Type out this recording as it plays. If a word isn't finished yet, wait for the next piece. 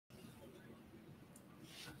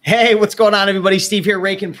Hey, what's going on, everybody? Steve here,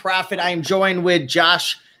 Raking Profit. I am joined with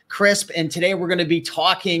Josh Crisp, and today we're going to be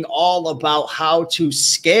talking all about how to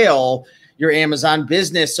scale your Amazon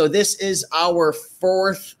business. So this is our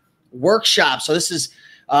fourth workshop. So this is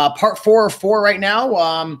part 4 of 4 right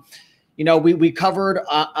now. We covered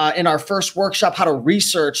in our first workshop how to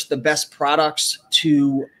research the best products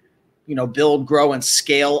to build, grow, and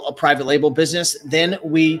scale a private label business. Then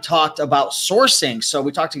we talked about sourcing. So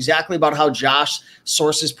we talked exactly about how Josh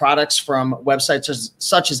sources products from websites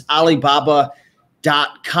such as Alibaba.com.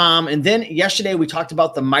 And then yesterday we talked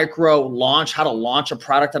about the micro launch, how to launch a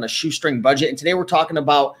product on a shoestring budget. And today we're talking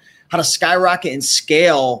about how to skyrocket and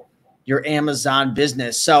scale your Amazon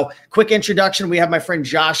business. So quick introduction. We have my friend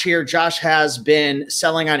Josh here. Josh has been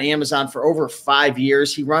selling on Amazon for over 5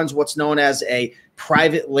 years. He runs what's known as a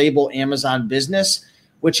private label Amazon business,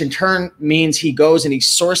 which in turn means he goes and he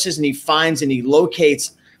sources and he finds and he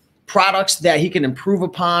locates products that he can improve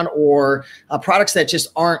upon, or products that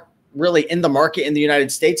just aren't really in the market in the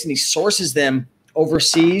United States. And he sources them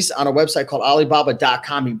overseas on a website called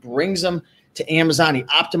Alibaba.com. He brings them to Amazon. He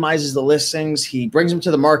optimizes the listings. He brings them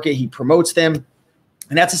to the market. He promotes them.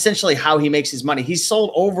 And that's essentially how he makes his money. He's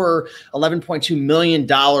sold over $11.2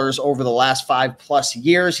 million over the last 5+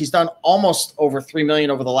 years. He's done almost over $3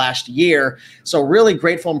 million over the last year. So really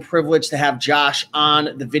grateful and privileged to have Josh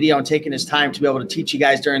on the video and taking his time to be able to teach you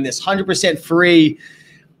guys during this 100% free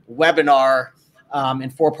webinar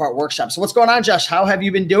and 4-part workshop. So what's going on, Josh? How have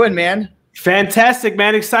you been doing, man? Fantastic,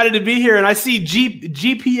 man. Excited to be here. And I see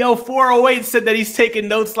GPO 408 said that he's taking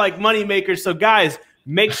notes like moneymakers. So guys,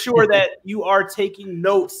 make sure that you are taking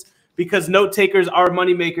notes, because note takers are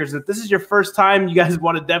money makers. If this is your first time, you guys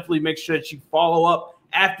want to definitely make sure that you follow up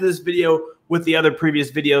after this video with the other previous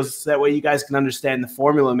videos. So that way you guys can understand the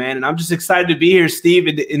formula, man. And I'm just excited to be here, Steve,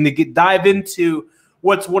 and to dive into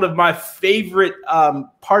what's one of my favorite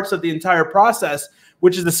parts of the entire process,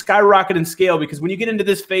 which is the skyrocket and scale. Because when you get into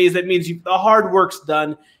this phase, that means the hard work's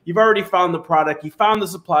done. You've already found the product. You found the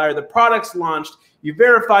supplier. The product's launched. You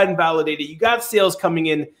verified and validated. You got sales coming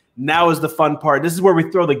in. Now is the fun part. This is where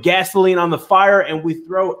we throw the gasoline on the fire, and we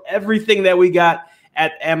throw everything that we got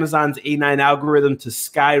at Amazon's A9 algorithm to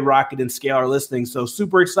skyrocket and scale our listings. So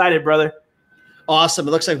super excited, brother. Awesome.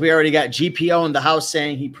 It looks like we already got GPO in the house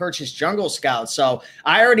saying he purchased Jungle Scout. So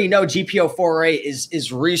I already know GPO 408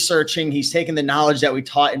 is researching. He's taking the knowledge that we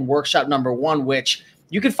taught in workshop number 1, which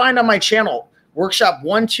you can find on my channel. Workshop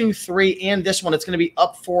 1, 2, 3, and this one. It's going to be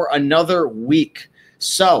up for another week.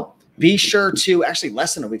 So be sure to, actually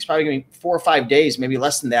less than a week, it's probably going to be 4 or 5 days, maybe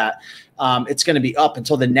less than that. It's going to be up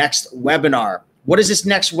until the next webinar. What is this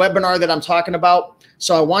next webinar that I'm talking about?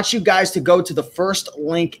 So I want you guys to go to the first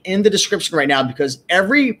link in the description right now, because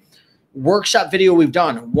every workshop video we've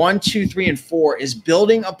done, 1, 2, 3, and 4, is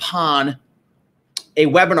building upon a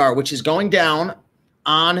webinar, which is going down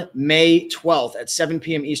on May 12th at 7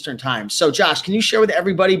 p.m. Eastern time. So Josh, can you share with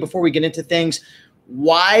everybody before we get into things,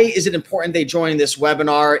 why is it important they join this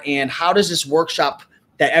webinar, and how does this workshop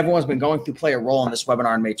that everyone's been going through play a role in this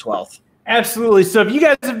webinar on May 12th? Absolutely. So if you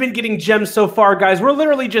guys have been getting gems so far, guys, we're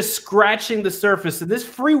literally just scratching the surface. And this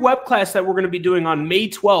free web class that we're going to be doing on May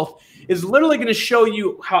 12th is literally going to show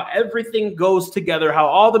you how everything goes together, how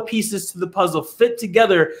all the pieces to the puzzle fit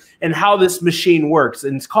together, and how this machine works.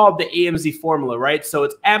 And it's called the AMZ formula, right? So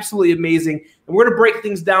it's absolutely amazing. And we're going to break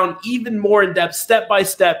things down even more in depth, step by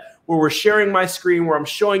step, where we're sharing my screen, where I'm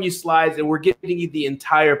showing you slides, and we're giving you the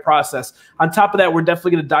entire process. On top of that, we're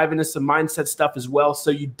definitely going to dive into some mindset stuff as well. So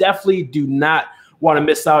you definitely do not want to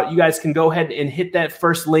miss out. You guys can go ahead and hit that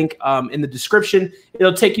first link in the description.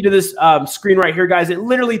 It'll take you to this screen right here, guys. It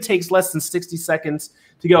literally takes less than 60 seconds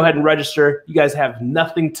to go ahead and register. You guys have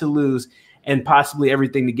nothing to lose and possibly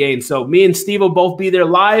everything to gain. So me and Steve will both be there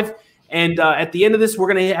live. And at the end of this,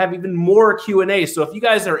 we're going to have even more Q&A. So if you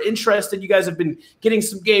guys are interested, you guys have been getting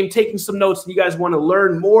some game, taking some notes, and you guys want to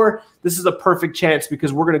learn more, this is a perfect chance,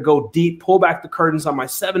 because we're going to go deep, pull back the curtains on my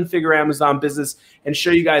 7-figure Amazon business, and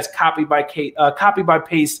show you guys copy by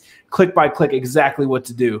paste, click by click, exactly what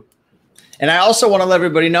to do. And I also want to let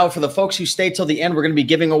everybody know, for the folks who stay till the end, we're going to be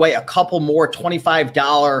giving away a couple more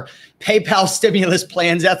 $25 PayPal stimulus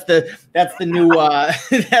plans. That's the new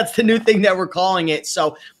that's the new thing that we're calling it.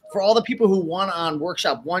 So for all the people who won on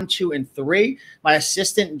workshop 1, 2, and 3, my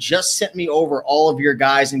assistant just sent me over all of your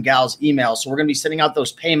guys and gals' emails. So we're going to be sending out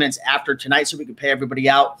those payments after tonight, so we can pay everybody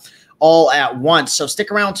out all at once. So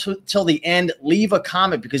stick around till the end. Leave a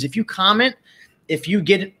comment, because if you comment, if you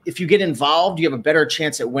get involved, you have a better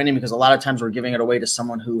chance at winning, because a lot of times we're giving it away to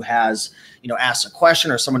someone who has, asked a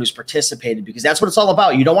question, or someone who's participated, because that's what it's all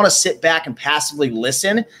about. You don't want to sit back and passively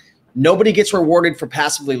listen. nobody gets rewarded for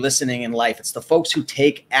passively listening in life. It's the folks who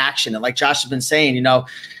take action. And like Josh has been saying, you know,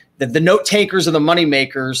 the note takers are the money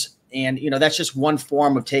makers. And, you know, that's just one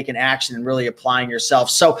form of taking action and really applying yourself.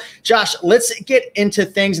 So, Josh, let's get into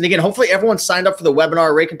things. And again, hopefully everyone signed up for the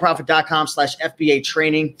webinar, rakeandprofit.com/FBA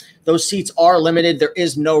training. Those seats are limited. There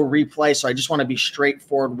is no replay. So I just want to be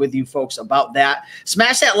straightforward with you folks about that.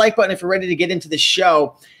 Smash that like button if you're ready to get into the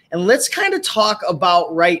show. And let's kind of talk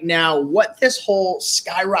about right now what this whole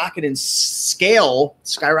skyrocket and scale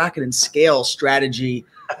strategy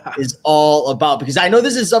is all about, because I know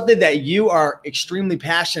this is something that you are extremely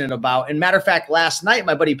passionate about. And matter of fact, last night,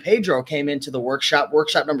 my buddy Pedro came into the workshop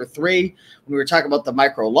number 3, when we were talking about the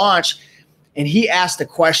micro launch. And he asked a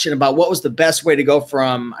question about what was the best way to go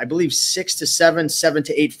from, I believe, 6 to 7, 7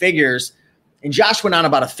 to 8 figures. And Josh went on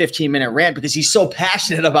about a 15-minute rant because he's so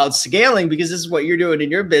passionate about scaling, because this is what you're doing in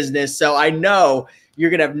your business. So I know you're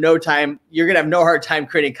going to have no hard time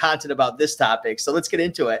creating content about this topic. So let's get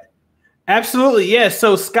into it. Absolutely. Yeah.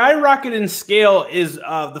 So skyrocket and scale is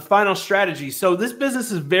the final strategy. So this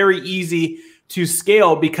business is very easy to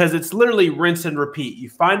scale because it's literally rinse and repeat. You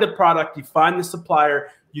find a product, you find the supplier,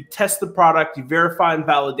 you test the product, you verify and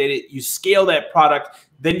validate it, you scale that product,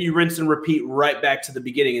 then you rinse and repeat right back to the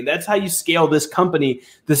beginning. And that's how you scale this company,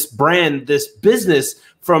 this brand, this business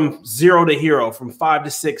from 0 to hero, from 5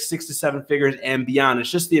 to 6, 6 to 7 figures and beyond.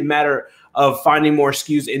 It's just a matter of finding more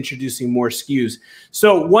SKUs, introducing more SKUs.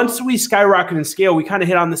 So once we skyrocket and scale, we kind of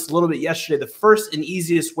hit on this a little bit yesterday. The first and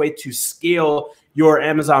easiest way to scale your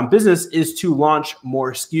Amazon business is to launch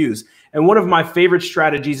more SKUs. And one of my favorite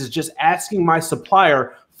strategies is just asking my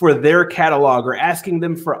supplier for their catalog, or asking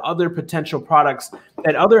them for other potential products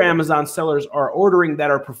that other Amazon sellers are ordering that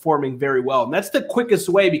are performing very well. And that's the quickest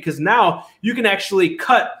way, because now you can actually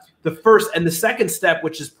cut the first and the second step,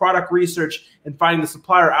 which is product research and finding the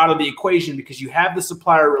supplier, out of the equation, because you have the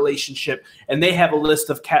supplier relationship and they have a list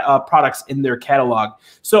of products in their catalog.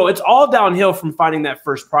 So it's all downhill from finding that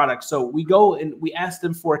first product. So we go and we ask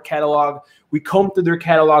them for a catalog. We comb through their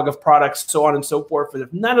catalog of products, so on and so forth. And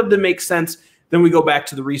if none of them make sense, then we go back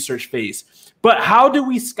to the research phase. But how do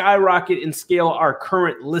we skyrocket and scale our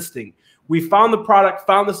current listing? We found the product,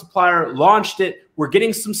 found the supplier, launched it. We're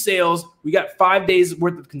getting some sales. We got 5 days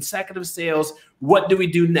worth of consecutive sales. What do we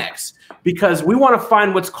do next? Because we want to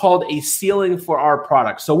find what's called a ceiling for our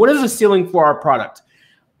product. So what is a ceiling for our product?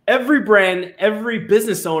 Every brand, every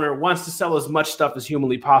business owner wants to sell as much stuff as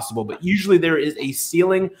humanly possible, but usually there is a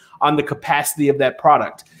ceiling on the capacity of that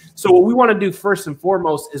product. So what we want to do first and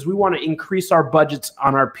foremost is we want to increase our budgets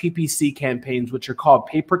on our PPC campaigns, which are called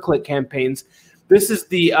pay-per-click campaigns. This is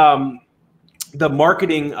the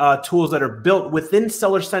marketing tools that are built within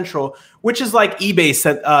Seller Central, which is like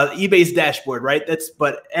eBay's dashboard, right?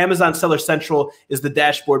 But Amazon Seller Central is the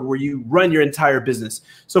dashboard where you run your entire business.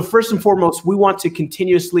 So first and foremost, we want to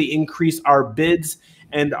continuously increase our bids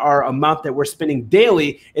and our amount that we're spending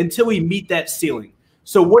daily until we meet that ceiling.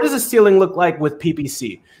 So what does a ceiling look like with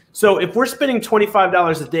PPC? So if we're spending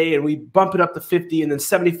 $25 a day and we bump it up to 50 and then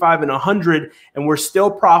 75 and 100, and we're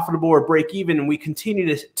still profitable or break even, and we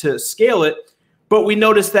continue to scale it, but we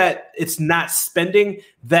notice that it's not spending,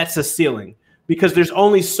 that's a ceiling, because there's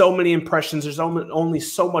only so many impressions. There's only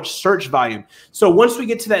so much search volume. So once we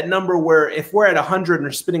get to that number where if we're at 100 and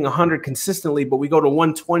we're spending 100 consistently, but we go to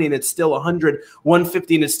 120 and it's still 100,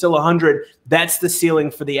 150 and it's still 100, that's the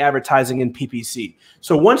ceiling for the advertising in PPC.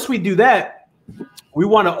 So once we do that, we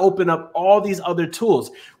want to open up all these other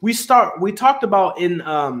tools. We talked about in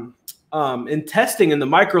testing in the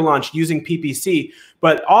micro launch using PPC,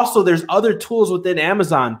 but also there's other tools within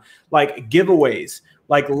Amazon, like giveaways,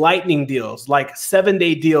 like lightning deals, like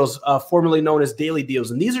 7-day deals, formerly known as daily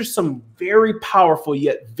deals. And these are some very powerful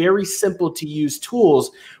yet very simple to use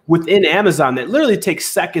tools within Amazon that literally take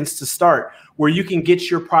seconds to start, where you can get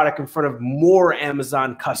your product in front of more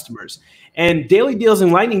Amazon customers. And daily deals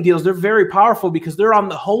and lightning deals, they're very powerful because they're on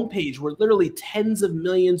the homepage where literally tens of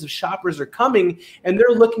millions of shoppers are coming, and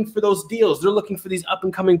they're looking for those deals. They're looking for these up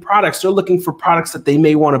and coming products. They're looking for products that they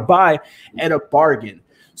may want to buy at a bargain.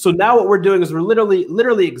 So now what we're doing is we're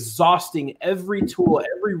literally exhausting every tool,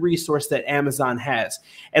 every resource that Amazon has.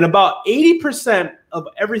 And about 80% of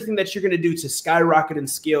everything that you're going to do to skyrocket and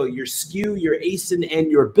scale your SKU, your ASIN, and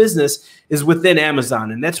your business is within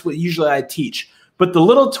Amazon. And that's what usually I teach. But the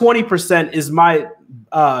little 20% is my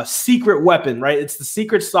secret weapon, right? It's the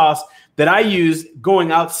secret sauce that I use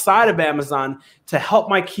going outside of Amazon to help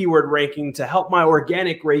my keyword ranking, to help my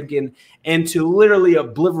organic ranking, and to literally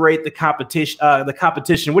obliterate the competition.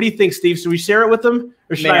 What do you think, Steve? Should we share it with them,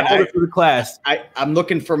 or should I hold it for the class? I'm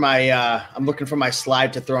looking for my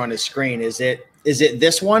slide to throw on the screen. Is it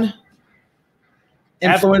this one?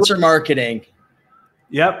 Influencer marketing.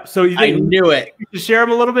 Yep. So you think I knew it. We should share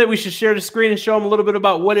them a little bit? We should share the screen and show them a little bit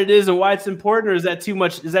about what it is and why it's important, or is that too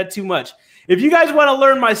much? Is that too much? If you guys want to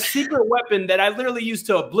learn my secret weapon that I literally use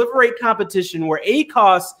to obliterate competition, where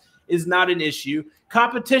ACoS is not an issue,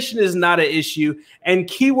 competition is not an issue, and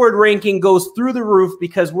keyword ranking goes through the roof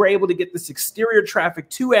because we're able to get this exterior traffic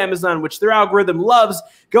to Amazon, which their algorithm loves,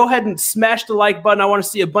 go ahead and smash the like button. I want to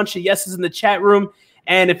see a bunch of yeses in the chat room.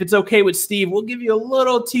 And if it's okay with Steve, we'll give you a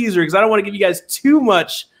little teaser because I don't want to give you guys too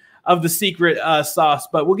much of the secret sauce,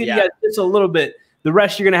 but we'll give you guys just a little bit. The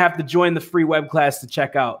rest you're going to have to join the free web class to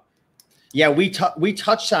check out. Yeah, we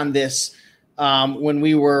touched on this when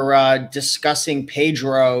we were discussing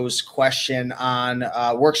Pedro's question on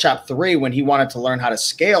workshop 3 when he wanted to learn how to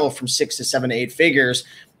scale from 6 to 7 to 8 figures.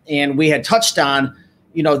 And we had touched on,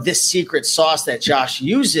 you know, this secret sauce that Josh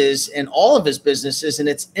uses in all of his businesses, and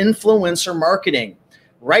it's influencer marketing.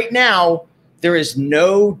 Right now, there is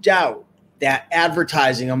no doubt that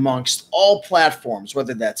advertising amongst all platforms,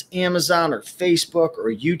 whether that's Amazon or Facebook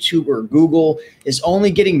or YouTube or Google, is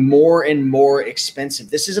only getting more and more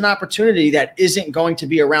expensive. This is an opportunity that isn't going to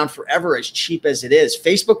be around forever as cheap as it is.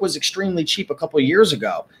 Facebook was extremely cheap a couple of years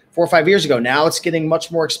ago, 4 or 5 years ago. Now it's getting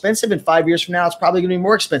much more expensive, and 5 years from now, it's probably going to be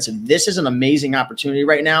more expensive. This is an amazing opportunity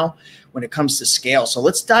right now when it comes to scale. So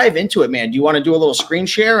let's dive into it, man. Do you want to do a little screen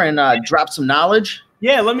share and drop some knowledge?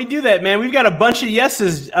 Yeah, let me do that, man. We've got a bunch of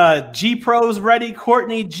yeses. G Pros ready.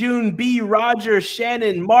 Courtney, June, B, Roger,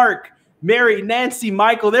 Shannon, Mark, Mary, Nancy,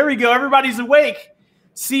 Michael. There we go. Everybody's awake.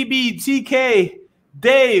 CB, TK,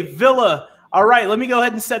 Dave, Villa. All right, let me go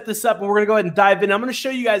ahead and set this up, and we're going to go ahead and dive in. I'm going to show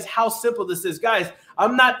you guys how simple this is. Guys,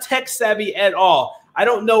 I'm not tech savvy at all. I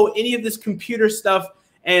don't know any of this computer stuff.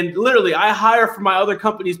 And literally, I hire for my other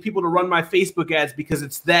companies people to run my Facebook ads because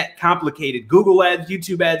it's that complicated. Google ads,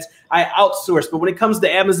 YouTube ads, I outsource. But when it comes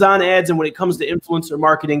to Amazon ads and when it comes to influencer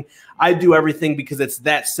marketing, I do everything because it's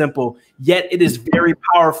that simple. Yet it is very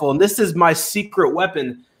powerful. And this is my secret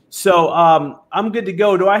weapon. So I'm good to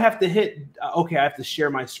go. Do I have to hit? Okay, I have to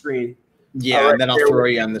share my screen. Yeah, right, and then I'll throw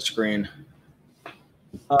you on the screen.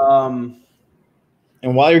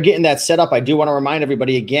 And while you're getting that set up, I do want to remind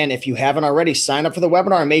everybody again, if you haven't already, sign up for the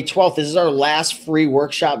webinar on May 12th. This is our last free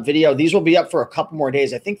workshop video. These will be up for a couple more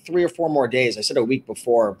days. I think 3 or 4 more days. I said a week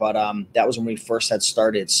before, but that was when we first had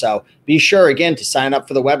started. So be sure, again, to sign up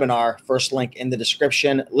for the webinar. First link in the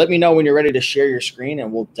description. Let me know when you're ready to share your screen,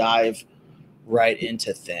 and we'll dive right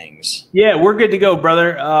into things. Yeah, we're good to go,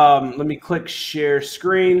 brother. Let me click share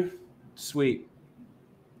screen. Sweet.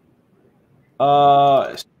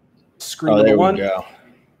 Screen there one. we go.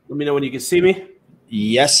 Let me know when you can see me.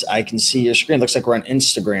 Yes, I can see your screen. Looks like we're on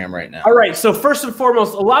Instagram right now. All right. So first and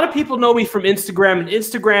foremost, a lot of people know me from Instagram, and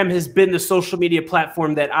Instagram has been the social media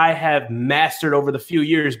platform that I have mastered over the few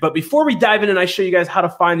years. But before we dive in and I show you guys how to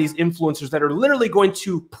find these influencers that are literally going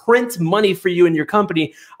to print money for you and your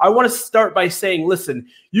company, I want to start by saying, listen,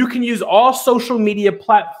 you can use all social media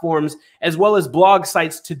platforms as well as blog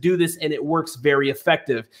sites to do this, and it works very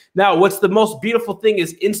effective. Now, what's the most beautiful thing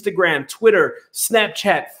is Instagram, Twitter,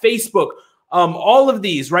 Snapchat, Facebook, all of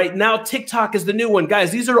these right now. TikTok is the new one.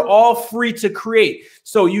 Guys, these are all free to create.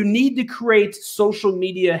 So you need to create social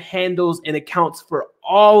media handles and accounts for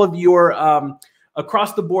all of your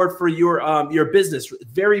across the board for your business.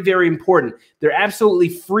 Very, very important. They're absolutely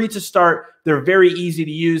free to start. They're very easy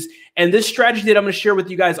to use. And this strategy that I'm going to share with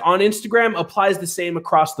you guys on Instagram applies the same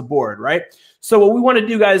across the board, right? So what we want to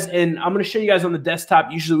do, guys, and I'm going to show you guys on the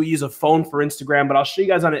desktop. Usually we use a phone for Instagram, but I'll show you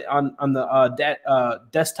guys on the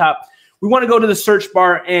desktop. We want to go to the search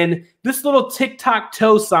bar, and this little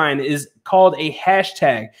tic-tac-toe sign is called a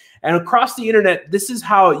hashtag. And across the internet, this is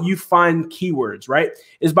how you find keywords, right?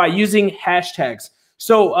 Is by using hashtags.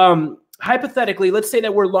 So hypothetically, let's say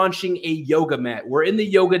that we're launching a yoga mat. We're in the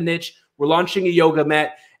yoga niche. We're launching a yoga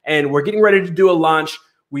mat, and we're getting ready to do a launch.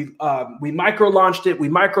 We micro launched it. We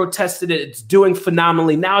micro tested it. It's doing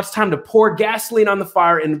phenomenally. Now it's time to pour gasoline on the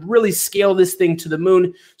fire and really scale this thing to the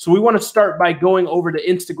moon. So we want to start by going over to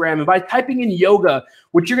Instagram, and by typing in yoga,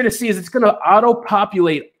 what you're going to see is it's going to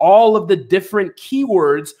auto-populate all of the different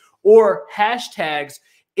keywords or hashtags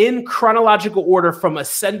in chronological order from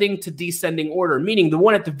ascending to descending order, meaning the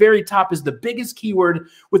one at the very top is the biggest keyword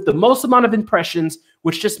with the most amount of impressions,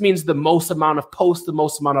 which just means the most amount of posts, the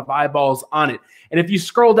most amount of eyeballs on it. And if you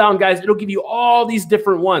scroll down, guys, it'll give you all these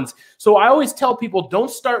different ones. So I always tell people, don't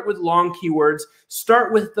start with long keywords.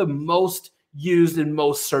 Start with the most used and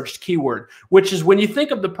most searched keyword, which is when you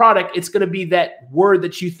think of the product, it's going to be that word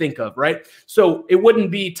that you think of, right? So it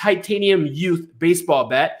wouldn't be titanium youth baseball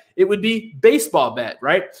bat. It would be baseball bat,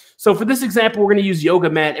 right? So for this example, we're going to use yoga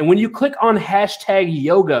mat. And when you click on hashtag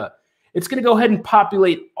yoga, it's going to go ahead and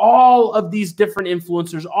populate all of these different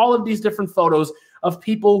influencers, all of these different photos of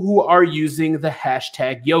people who are using the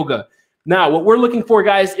hashtag yoga. Now, what we're looking for,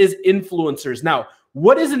 guys, is influencers. Now,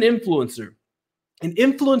 what is an influencer? An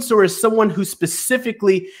influencer is someone who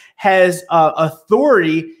specifically has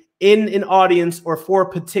authority in an audience or for a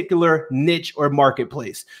particular niche or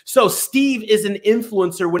marketplace. So Steve is an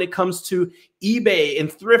influencer when it comes to eBay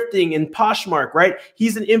and thrifting and Poshmark, right?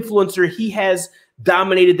 He's an influencer. He has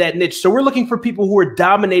dominated that niche. So we're looking for people who are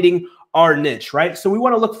dominating our niche, right? So we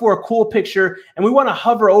want to look for a cool picture and we want to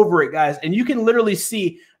hover over it, guys. And you can literally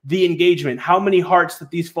see the engagement, how many hearts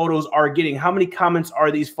that these photos are getting, how many comments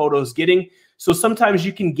are these photos getting. So sometimes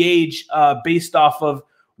you can gauge based off of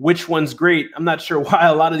which one's great. I'm not sure why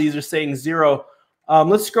a lot of these are saying 0.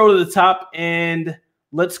 Let's scroll to the top and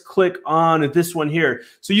let's click on this one here.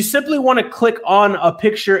 So you simply want to click on a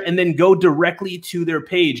picture and then go directly to their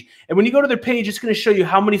page. And when you go to their page, it's going to show you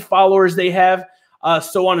how many followers they have,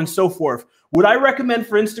 so on and so forth. What I recommend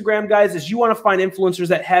for Instagram, guys, is you want to find influencers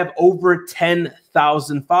that have over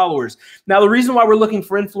 10,000 followers. Now, the reason why we're looking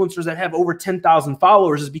for influencers that have over 10,000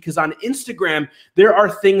 followers is because on Instagram, there are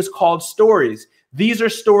things called stories. These are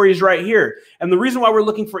stories right here. And the reason why we're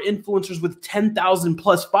looking for influencers with 10,000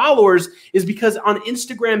 plus followers is because on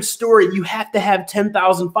Instagram story, you have to have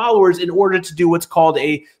 10,000 followers in order to do what's called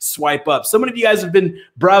a swipe up. So many of you guys have been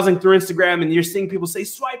browsing through Instagram and you're seeing people say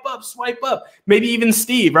swipe up, maybe even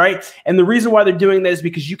Steve, right? And the reason why they're doing that is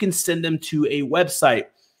because you can send them to a website.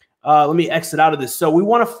 Let me exit out of this. So we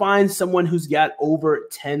want to find someone who's got over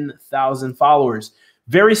 10,000 followers.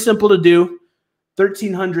 Very simple to do.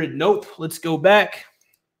 1,300. Nope. Let's go back.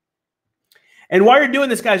 And while you're doing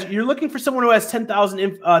this, guys, you're looking for someone who has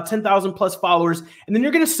 10,000 plus followers, and then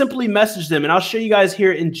you're going to simply message them. And I'll show you guys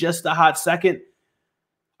here in just a hot second.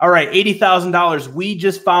 All right, $80,000. We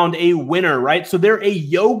just found a winner, right? So they're a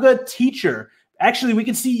yoga teacher. Actually, we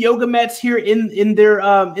can see yoga mats here in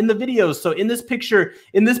the videos. So in this picture,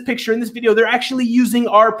 in this video, they're actually using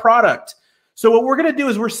our product. So what we're going to do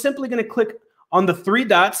is we're simply going to click on the 3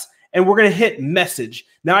 dots. And we're going to hit message.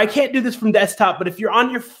 Now, I can't do this from desktop, but if you're on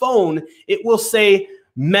your phone, it will say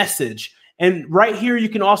message. And right here, you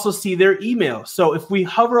can also see their email. So if we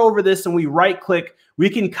hover over this and we right click, we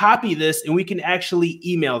can copy this and we can actually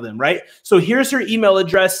email them, right? So here's her email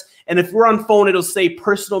address. And if we're on phone, it'll say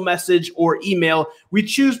personal message or email. We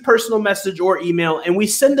choose personal message or email, and we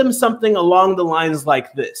send them something along the lines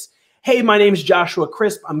like this. Hey, my name's Joshua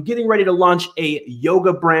Crisp. I'm getting ready to launch a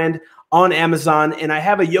yoga brand on Amazon, and I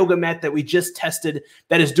have a yoga mat that we just tested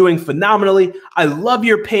that is doing phenomenally. I love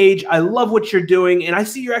your page. I love what you're doing, and I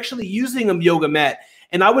see you're actually using a yoga mat,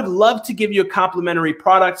 and I would love to give you a complimentary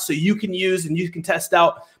product so you can use and you can test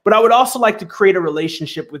out, but I would also like to create a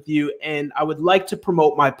relationship with you, and I would like to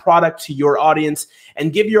promote my product to your audience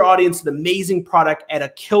and give your audience an amazing product at a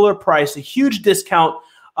killer price, a huge discount.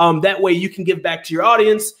 That way you can give back to your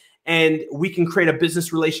audience, and we can create a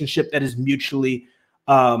business relationship that is mutually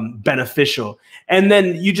beneficial. And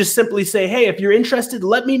then you just simply say, hey, if you're interested,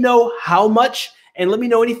 let me know how much and let me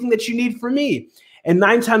know anything that you need from me. And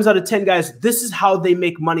 9 times out of 10, guys, this is how they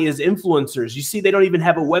make money as influencers. You see, they don't even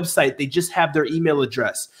have a website. They just have their email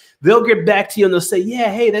address. They'll get back to you and they'll say,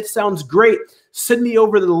 yeah, hey, that sounds great. Send me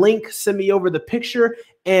over the link, send me over the picture,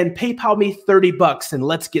 and PayPal me $30 and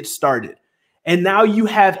let's get started. And now you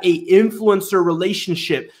have an influencer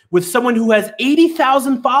relationship with someone who has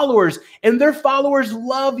 80,000 followers, and their followers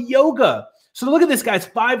love yoga. So look at this, guys,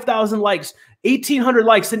 5,000 likes, 1,800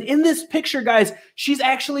 likes. And in this picture, guys, she's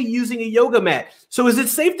actually using a yoga mat. So is it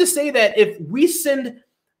safe to say that if we send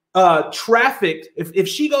traffic, if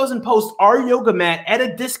she goes and posts our yoga mat at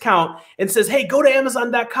a discount and says, hey, go to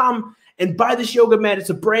Amazon.com and buy this yoga mat,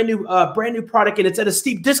 it's a brand new product and it's at a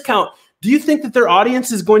steep discount, do you think that their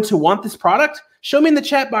audience is going to want this product? Show me in the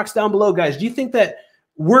chat box down below, guys. Do you think that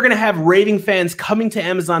we're going to have raving fans coming to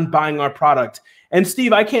Amazon buying our product? And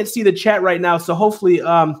Steve, I can't see the chat right now, so hopefully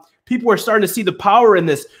people are starting to see the power in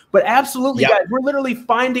this. But absolutely, guys, we're literally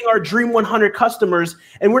finding our Dream 100 customers,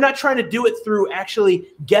 and we're not trying to do it through actually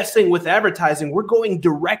guessing with advertising. We're going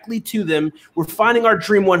directly to them. We're finding our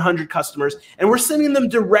Dream 100 customers, and we're sending them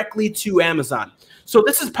directly to Amazon. So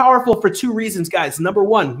this is powerful for 2 reasons, guys. Number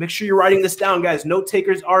 1, make sure you're writing this down, guys. Note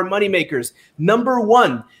takers are money makers. Number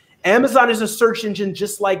 1, Amazon is a search engine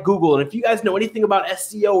just like Google. And if you guys know anything about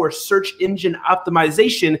SEO or search engine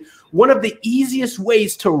optimization, one of the easiest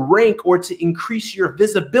ways to rank or to increase your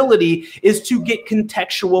visibility is to get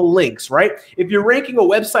contextual links, right? If you're ranking a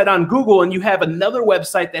website on Google and you have another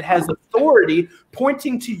website that has authority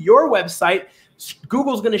pointing to your website,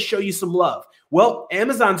 Google's going to show you some love. Well,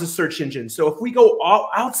 Amazon's a search engine. So if we go all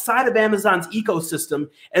outside of Amazon's ecosystem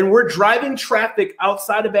and we're driving traffic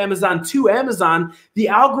outside of Amazon to Amazon, the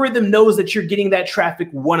algorithm knows that you're getting that traffic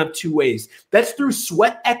one of two ways. That's through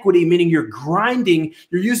sweat equity, meaning you're grinding,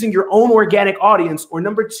 you're using your own organic audience, or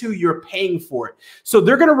number two, you're paying for it. So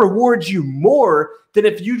they're going to reward you more than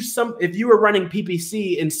if you were running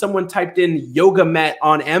PPC and someone typed in yoga mat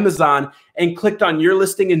on Amazon and clicked on your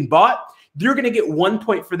listing and bought. You're going to get 1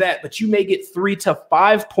 point for that, but you may get 3 to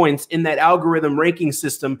 5 points in that algorithm ranking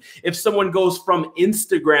system if someone goes from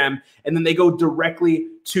Instagram and then they go directly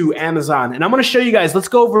to Amazon. And I'm going to show you guys, let's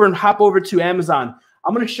go over and hop over to Amazon.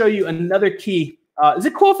 I'm going to show you another key. Is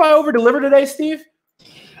it cool if I over deliver today, Steve?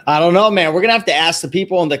 I don't know, man. We're going to have to ask the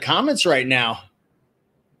people in the comments right now.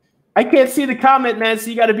 I can't see the comment, man, so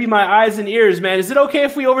you got to be my eyes and ears, man. Is it okay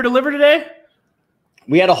if we over deliver today?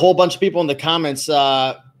 We had a whole bunch of people in the comments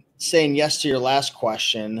saying yes to your last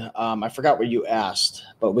question. I forgot what you asked,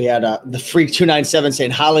 but we had the Freak 297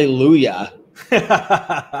 saying hallelujah.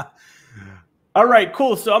 All right,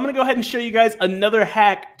 cool. So I'm going to go ahead and show you guys another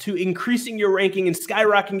hack to increasing your ranking and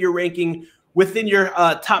skyrocketing your ranking within your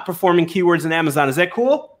top performing keywords in Amazon. Is that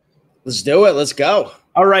cool? Let's do it. Let's go.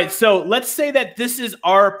 All right, so let's say that this is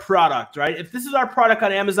our product, right? If this is our product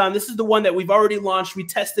on Amazon, this is the one that we've already launched. We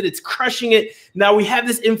tested, it's crushing it. Now we have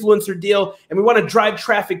this influencer deal and we want to drive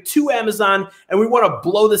traffic to Amazon and we want to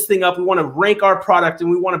blow this thing up. We want to rank our product and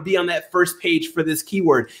we want to be on that first page for this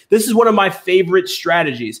keyword. This is one of my favorite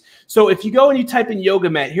strategies. So if you go and you type in yoga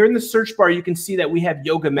mat, here in the search bar, you can see that we have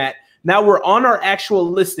yoga mat. Now we're on our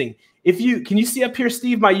actual listing. Can you see up here,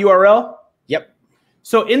 Steve, my URL? Yep.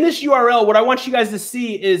 So in this URL, what I want you guys to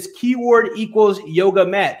see is keyword equals yoga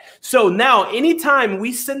mat. So now anytime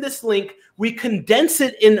we send this link, we condense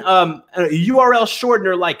it in a URL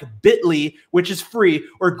shortener like bit.ly, which is free,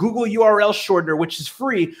 or Google URL shortener, which is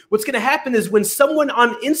free. What's going to happen is when someone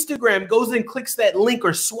on Instagram goes and clicks that link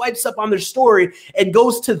or swipes up on their story and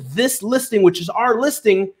goes to this listing, which is our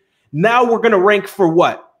listing, now we're going to rank for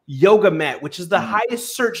what? Yoga mat, which is the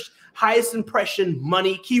highest searched, highest impression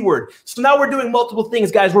money keyword. So now we're doing multiple things,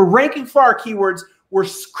 guys. We're ranking for our keywords. We're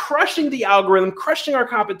crushing the algorithm, crushing our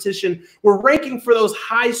competition. We're ranking for those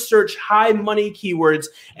high search, high money keywords.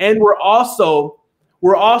 And we're also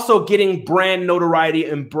getting brand notoriety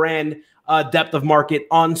and brand depth of market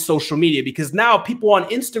on social media, because now people on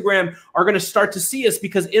Instagram are going to start to see us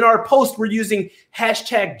because in our post, we're using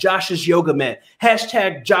hashtag Josh's Yoga Mat,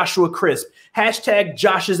 hashtag Joshua Crisp, hashtag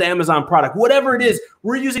Josh's Amazon product, whatever it is.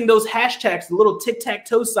 We're using those hashtags, the little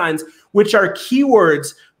tic-tac-toe signs, which are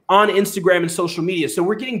keywords on Instagram and social media. So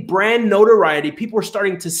we're getting brand notoriety. People are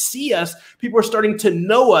starting to see us. People are starting to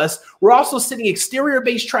know us. We're also sending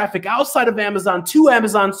exterior-based traffic outside of Amazon to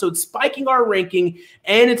Amazon. So it's spiking our ranking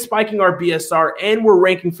and it's spiking our BSR, and we're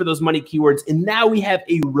ranking for those money keywords. And now we have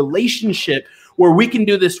a relationship where we can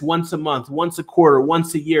do this once a month, once a quarter,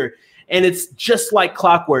 once a year. And it's just like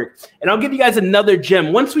clockwork. And I'll give you guys another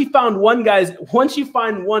gem. Once we found one, guys, once you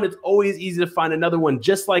find one, it's always easy to find another one,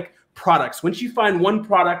 just like products. Once you find one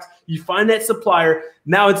product, you find that supplier.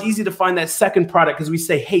 Now it's easy to find that second product because we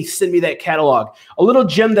say, hey, send me that catalog. A little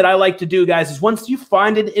gem that I like to do, guys, is once you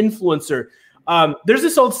find an influencer, there's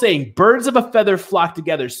this old saying, birds of a feather flock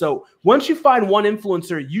together. So once you find one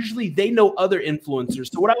influencer, usually they know other influencers.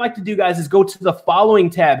 So what I like to do, guys, is go to the following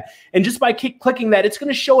tab. And just by clicking that, it's going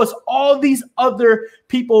to show us all these other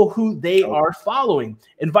people who they are following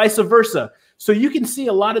and vice versa. So you can see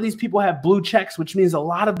a lot of these people have blue checks, which means a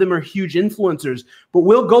lot of them are huge influencers. But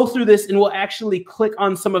we'll go through this and we'll actually click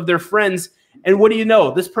on some of their friends. And what do you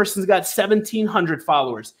know? This person's got 1,700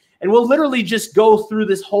 followers. And we'll literally just go through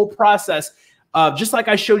this whole process, just like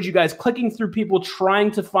I showed you guys, clicking through people,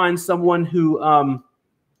 trying to find someone who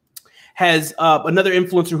has another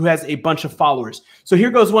influencer who has a bunch of followers. So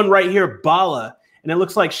here goes one right here, Bala. And it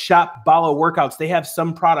looks like Shop Bala Workouts. They have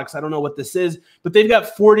some products. I don't know what this is, but they've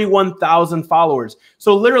got 41,000 followers.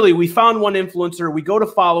 So literally we found one influencer, we go to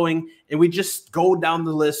following, and we just go down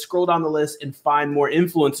the list, scroll down the list, and find more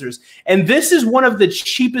influencers. And this is one of the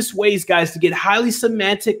cheapest ways, guys, to get highly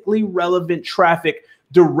semantically relevant traffic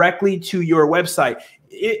directly to your website.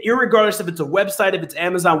 Irregardless if it's a website, if it's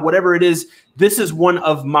Amazon, whatever it is, this is one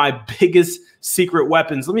of my biggest secret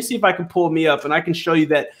weapons. Let me see if I can pull me up and I can show you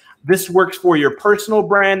that this works for your personal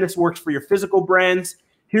brand. This works for your physical brands.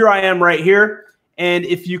 Here I am right here. And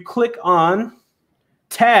if you click on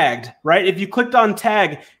tagged, right? If you clicked on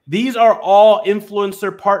tag, these are all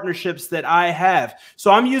influencer partnerships that I have.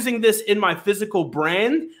 So I'm using this in my physical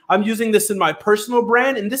brand. I'm using this in my personal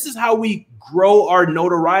brand. And this is how we grow our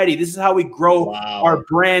notoriety. This is how we grow our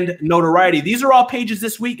brand notoriety. These are all pages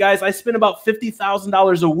this week, guys. I spend about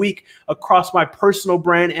 $50,000 a week across my personal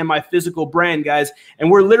brand and my physical brand, guys.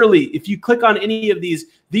 And we're literally, if you click on any of these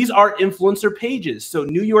are influencer pages. So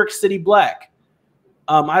New York City Black.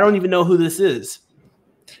 I don't even know who this is.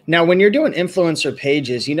 Now, when you're doing influencer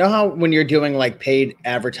pages, you know how when you're doing like paid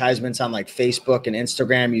advertisements on like Facebook and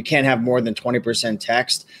Instagram, you can't have more than 20%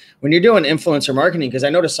 text. When you're doing influencer marketing, because I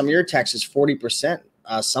noticed some of your text is 40%,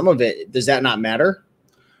 some of it, does that not matter?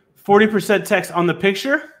 40% text on the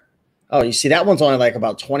picture? Oh, you see, that one's only like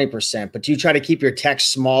about 20%, but do you try to keep your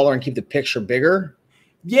text smaller and keep the picture bigger?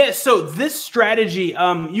 Yeah, so this strategy,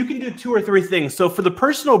 you can do 2 or 3 things. So for the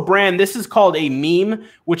personal brand, this is called a meme,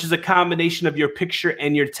 which is a combination of your picture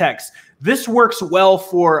and your text. This works well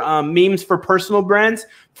for memes for personal brands.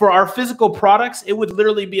 For our physical products, it would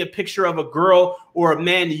literally be a picture of a girl or a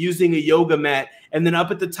man using a yoga mat. And then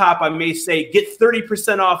up at the top, I may say, get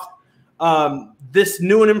 30% off this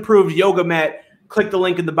new and improved yoga mat. Click the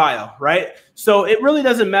link in the bio, right? So it really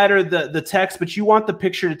doesn't matter the text, but you want the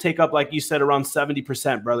picture to take up, like you said, around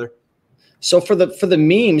 70%, brother. So for the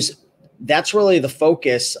memes, that's really the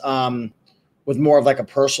focus with more of like a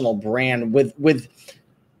personal brand. Would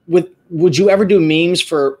you ever do memes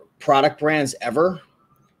for product brands ever?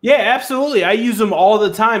 Yeah, absolutely. I use them all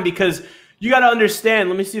the time because you got to understand.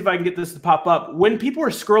 Let me see if I can get this to pop up. When people are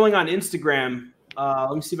scrolling on Instagram,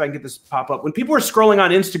 let me see if I can get this to pop up. When people are scrolling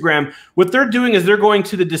on Instagram, what they're doing is they're going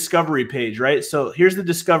to the discovery page, right? So here's the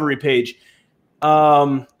discovery page.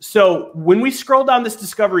 So when we scroll down this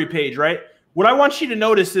discovery page, right, what I want you to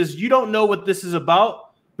notice is you don't know what this is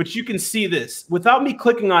about, but you can see this. Without me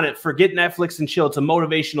clicking on it, forget Netflix and chill. It's a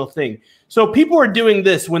motivational thing. So people are doing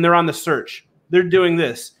this when they're on the search. They're doing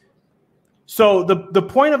this. So the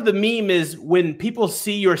point of the meme is when people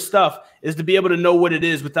see your stuff is to be able to know what it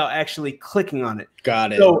is without actually clicking on it.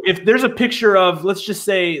 Got it. So if there's a picture of, let's just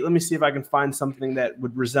say, let me see if I can find something that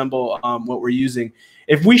would resemble what we're using.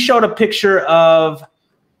 If we showed a picture of,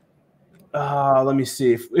 let me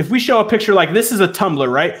see. If we show a picture like this is a tumbler,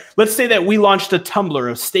 right? Let's say that we launched a tumbler,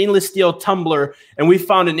 a stainless steel tumbler, and we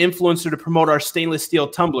found an influencer to promote our stainless steel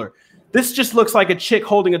tumbler. This just looks like a chick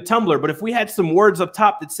holding a tumbler, but if we had some words up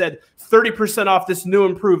top that said 30% off this new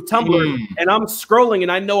improved tumbler, and I'm scrolling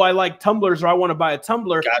and I know I like tumblers or I want to buy a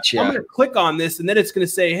tumbler, gotcha. I'm going to click on this and then it's going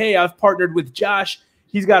to say, hey, I've partnered with Josh.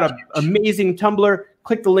 He's got an amazing tumbler.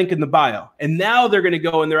 Click the link in the bio. And now they're going to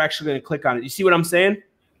go and they're actually going to click on it. You see what I'm saying?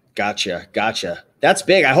 Gotcha. Gotcha. That's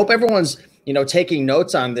big. I hope everyone's, taking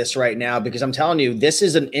notes on this right now, because I'm telling you, this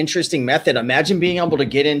is an interesting method. Imagine being able to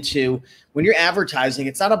get into, when you're advertising,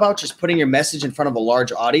 it's not about just putting your message in front of a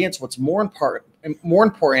large audience. What's more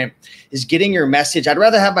important is getting your message. I'd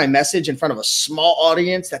rather have my message in front of a small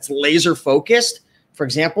audience that's laser focused. For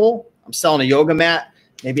example, I'm selling a yoga mat.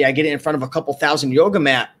 Maybe I get it in front of a couple thousand yoga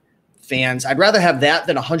mat fans. I'd rather have that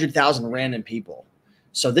than 100,000 random people.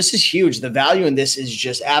 So this is huge. The value in this is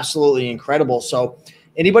just absolutely incredible. So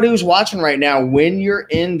anybody who's watching right now, when you're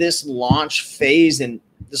in this launch phase and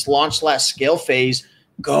this launch/scale phase,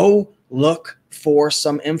 go look for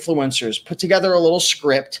some influencers. Put together a little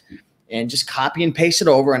script and just copy and paste it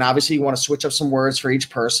over. And obviously you want to switch up some words for each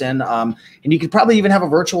person. And you could probably even have a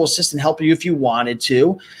virtual assistant help you if you wanted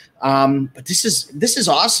to. But this is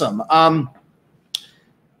awesome.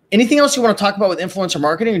 Anything else you want to talk about with influencer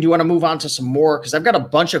marketing, or do you want to move on to some more? Because I've got a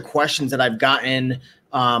bunch of questions that I've gotten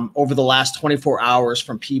over the last 24 hours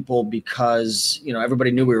from people, because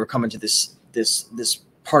everybody knew we were coming to this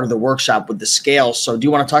part of the workshop with the scale. So do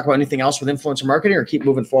you want to talk about anything else with influencer marketing, or keep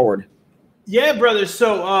moving forward? Yeah, brother.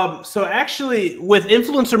 So actually with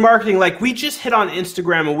influencer marketing, like we just hit on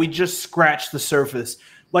Instagram and we just scratched the surface.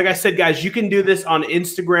 Like I said, guys, you can do this on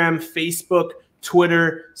Instagram, Facebook,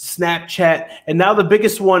 Twitter, Snapchat, and now the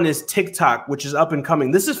biggest one is TikTok, which is up and coming.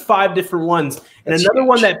 This is 5 different ones. And that's another huge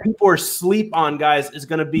one that people are asleep on, guys, is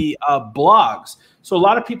going to be blogs. So a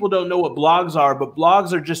lot of people don't know what blogs are, but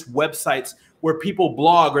blogs are just websites where people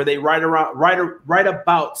blog or they write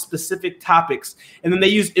about specific topics. And then they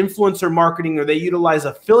use influencer marketing, or they utilize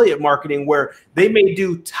affiliate marketing, where they may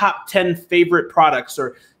do top 10 favorite products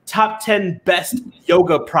or top 10 best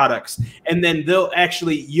yoga products. And then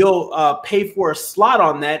you'll pay for a slot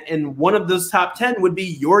on that. And one of those top 10 would be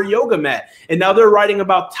your yoga mat. And now they're writing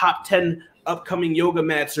about top 10 upcoming yoga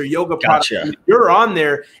mats or yoga products. You're on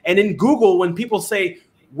there. And in Google, when people say,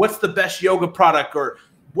 what's the best yoga product or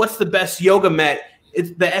what's the best yoga mat,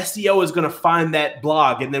 the SEO is going to find that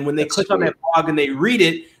blog. And then when they click on that blog and they read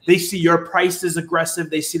it, they see your price is aggressive.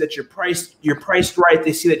 They see that you're priced right.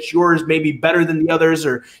 They see that yours may be better than the others,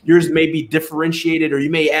 or yours may be differentiated, or you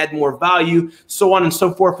may add more value, so on and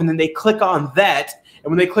so forth. And then they click on that. And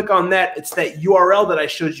when they click on that, it's that URL that I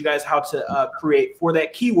showed you guys how to create for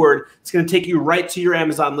that keyword. It's going to take you right to your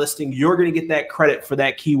Amazon listing. You're going to get that credit for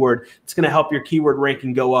that keyword. It's going to help your keyword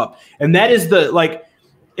ranking go up. And that is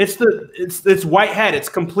it's white hat. It's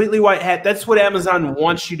completely white hat. That's what Amazon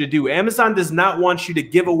wants you to do. Amazon does not want you to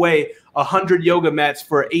give away 100 yoga mats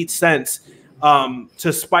for 8 cents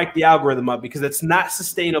to spike the algorithm up, because it's not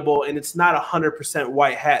sustainable and it's not 100%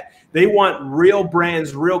 white hat. They want real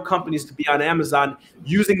brands, real companies to be on Amazon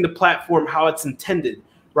using the platform how it's intended,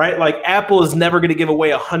 right? Like Apple is never going to give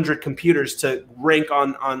away 100 computers to rank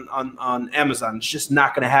on Amazon. It's just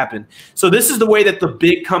not going to happen. So this is the way that the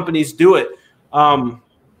big companies do it.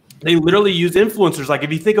 They literally use influencers. Like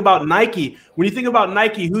if you think about Nike, when you think about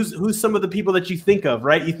Nike, who's some of the people that you think of,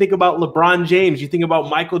 right? You think about LeBron James, you think about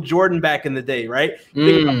Michael Jordan back in the day, right? You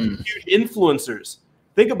think about huge influencers.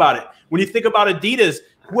 Think about it. When you think about Adidas,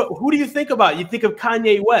 who do you think about? You think of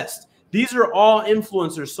Kanye West. These are all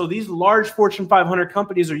influencers. So these large Fortune 500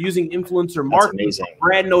 companies are using influencer marketing,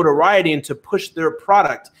 brand notoriety, and to push their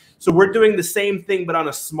product. So we're doing the same thing, but on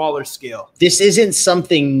a smaller scale. This isn't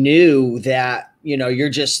something new that, you're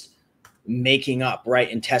just making up, right,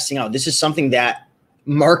 and testing out. This is something that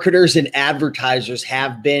marketers and advertisers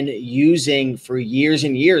have been using for years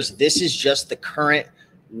and years. This is just the current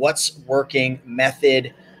what's working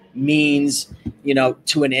method, means,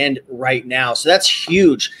 to an end right now. So that's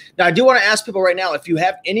huge. Now, I do want to ask people right now, if you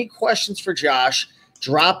have any questions for Josh,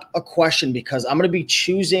 drop a question, because I'm going to be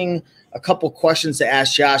choosing a couple questions to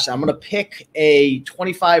ask Josh. I'm going to pick a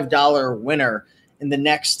 $25 winner in the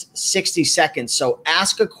next 60 seconds. So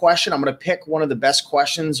ask a question. I'm going to pick one of the best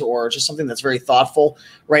questions, or just something that's very thoughtful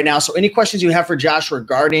right now. So any questions you have for Josh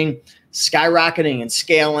regarding skyrocketing and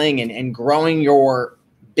scaling and growing your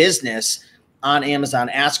business on Amazon,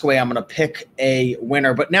 ask away. I'm going to pick a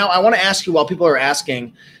winner. But now I want to ask you, while people are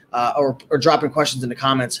asking or dropping questions in the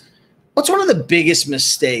comments, what's one of the biggest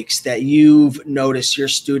mistakes that you've noticed your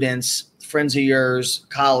students, friends of yours,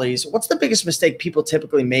 colleagues, what's the biggest mistake people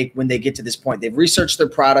typically make when they get to this point? They've researched their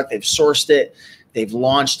product, they've sourced it, they've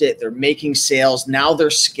launched it, they're making sales, now they're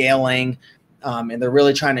scaling, and they're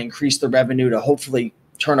really trying to increase their revenue to hopefully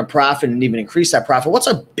turn a profit and even increase that profit. What's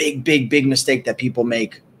a big mistake that people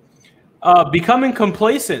make? Becoming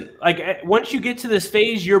complacent. Like once you get to this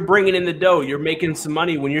phase, you're bringing in the dough, you're making some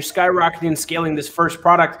money. When you're skyrocketing and scaling this first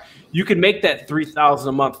product, you can make that $3,000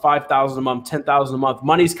 a month, $5,000 a month, $10,000 a month.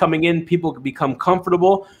 Money's coming in, people become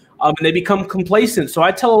comfortable, and they become complacent. So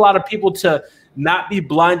I tell a lot of people to not be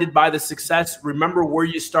blinded by the success. Remember where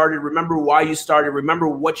you started, remember why you started, remember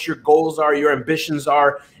what your goals are, your ambitions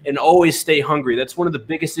are, and always stay hungry. That's one of the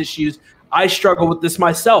biggest issues. I struggle with this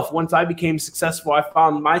myself. Once I became successful, I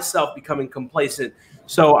found myself becoming complacent.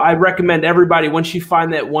 So I recommend everybody, once you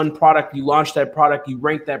find that one product, you launch that product, you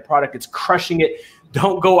rank that product, it's crushing it.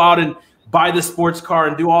 Don't go out and buy the sports car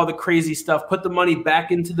and do all the crazy stuff. Put the money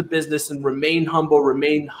back into the business and remain humble,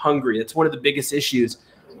 remain hungry. That's one of the biggest issues.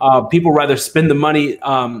 People rather spend the money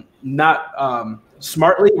not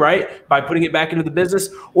smartly, right, by putting it back into the business,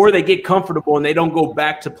 or they get comfortable and they don't go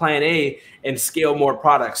back to plan A and scale more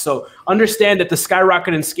products. So understand that the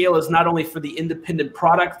skyrocket and scale is not only for the independent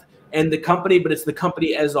product and the company, but it's the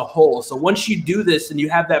company as a whole. So once you do this and you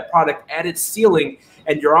have that product at its ceiling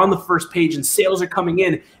and you're on the first page and sales are coming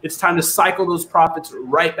in, it's time to cycle those profits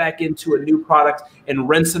right back into a new product and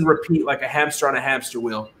rinse and repeat like a hamster on a hamster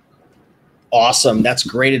wheel. Awesome. That's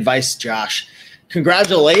great advice, Josh.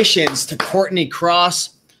 Congratulations to Courtney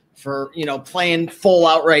Cross for, playing full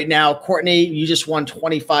out right now. Courtney, you just won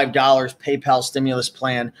 $25 PayPal stimulus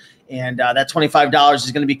plan. And that $25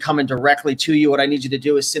 is going to be coming directly to you. What I need you to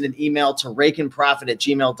do is send an email to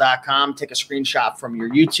rakeandprofit@gmail.com. Take a screenshot from your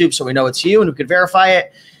YouTube so we know it's you and who can verify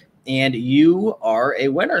it. And you are a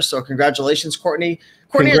winner. So congratulations, Courtney.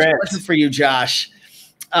 Courtney, has a question for you, Josh.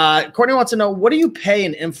 Courtney wants to know, what do you pay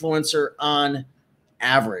an influencer on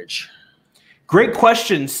average? Great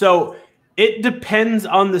question. So it depends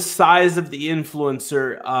on the size of the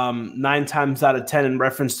influencer, 9 times out of 10 in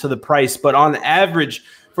reference to the price. But on average,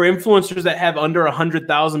 for influencers that have under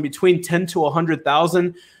 100,000, between 10 to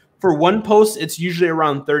 100,000, for one post, it's usually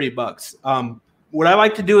around $30. What I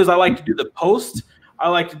like to do is I like to do the post. I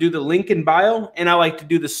like to do the link in bio, and I like to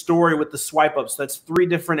do the story with the swipe up. So that's 3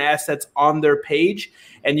 different assets on their page.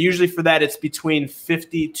 And usually for that, it's between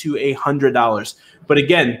 $50 to $100. But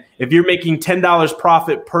again, if you're making $10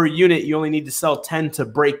 profit per unit, you only need to sell 10 to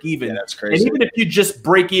break even. Yeah, that's crazy. And even if you just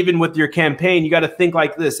break even with your campaign, you got to think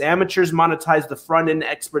like this. Amateurs monetize the front end,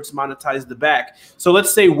 experts monetize the back. So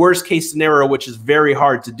let's say worst case scenario, which is very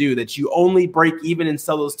hard to do, that you only break even and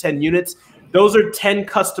sell those 10 units. Those are 10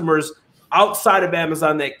 customers outside of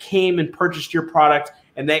Amazon that came and purchased your product.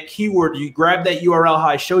 And that keyword, you grab that URL how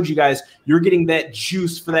I showed you guys, you're getting that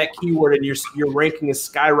juice for that keyword, and your ranking is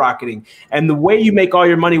skyrocketing. And the way you make all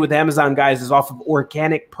your money with Amazon, guys, is off of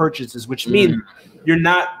organic purchases, which means you're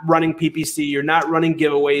not running PPC, you're not running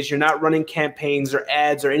giveaways, you're not running campaigns or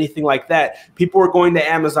ads or anything like that. People are going to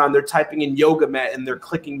Amazon, they're typing in yoga mat, and they're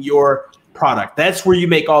clicking your product. That's where you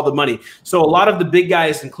make all the money. So a lot of the big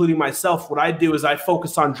guys, including myself, what I do is I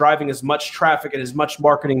focus on driving as much traffic and as much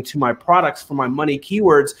marketing to my products for my money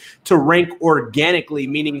keywords to rank organically,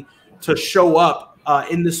 meaning to show up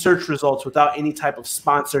in the search results without any type of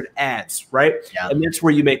sponsored ads, right? Yeah. And that's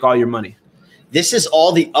where you make all your money. This is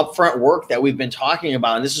all the upfront work that we've been talking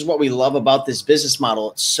about. And this is what we love about this business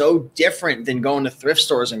model. It's so different than going to thrift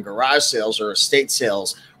stores and garage sales or estate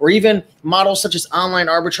sales, or even models such as online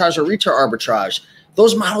arbitrage or retail arbitrage.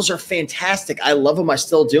 Those models are fantastic. I love them. I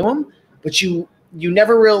still do them. But you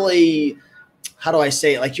never really, how do I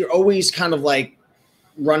say it? Like, you're always kind of like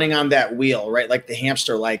running on that wheel, right? Like the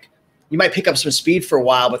hamster. Like, you might pick up some speed for a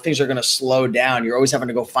while, but things are going to slow down. You're always having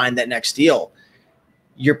to go find that next deal.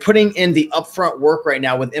 You're putting in the upfront work right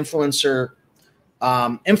now with influencers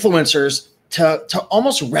to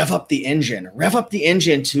almost rev up the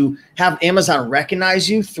engine to have Amazon recognize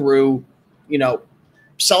you through,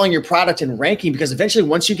 selling your product and ranking, because eventually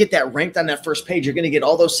once you get that ranked on that first page, you're going to get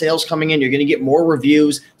all those sales coming in. You're going to get more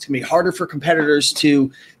reviews. It's going to be harder for competitors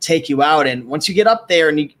to take you out. And once you get up there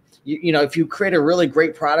and if you create a really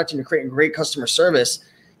great product and you're creating great customer service,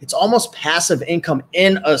 it's almost passive income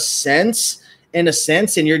in a sense. And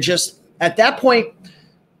you're just at that point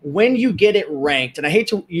when you get it ranked, and I hate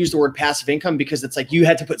to use the word passive income because it's like you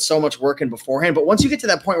had to put so much work in beforehand, but once you get to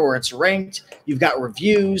that point where it's ranked, you've got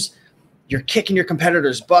reviews, you're kicking your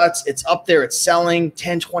competitors' butts, it's up there, it's selling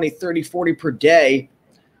 10, 20, 30, 40 per day.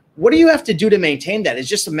 What do you have to do to maintain that? It's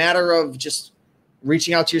just a matter of just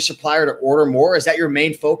reaching out to your supplier to order more. Is that your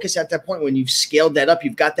main focus at that point when you've scaled that up?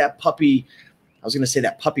 You've got that puppy, I was going to say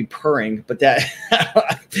that puppy purring, but that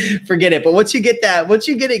forget it. But once you get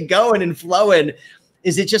it going and flowing,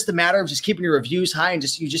 is it just a matter of just keeping your reviews high and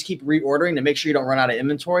you just keep reordering to make sure you don't run out of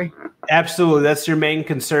inventory? Absolutely. That's your main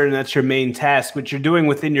concern. That's your main task. What you're doing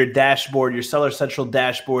within your dashboard, your Seller Central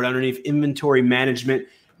dashboard, underneath inventory management,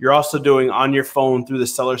 you're also doing on your phone through the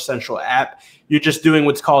Seller Central app. You're just doing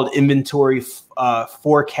what's called inventory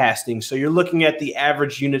forecasting. So you're looking at the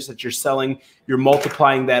average units that you're selling. You're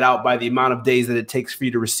multiplying that out by the amount of days that it takes for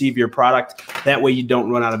you to receive your product. That way you don't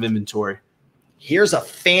run out of inventory. Here's a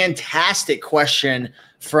fantastic question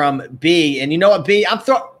from B. And you know what, B?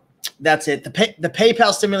 That's it. The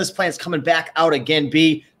PayPal stimulus plan is coming back out again.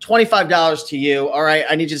 B, $25 to you. All right.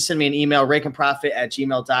 I need you to send me an email,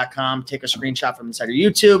 rakeandprofit@gmail.com. Take a screenshot from inside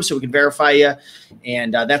your YouTube so we can verify you.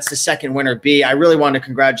 And that's the second winner, B. I really want to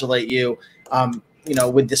congratulate you,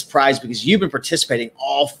 with this prize because you've been participating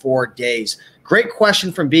all 4 days. Great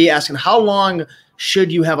question from B, asking how long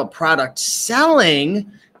should you have a product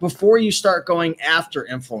selling before you start going after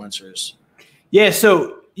influencers? Yeah,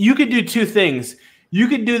 so you could do 2 things. You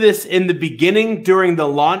could do this in the beginning during the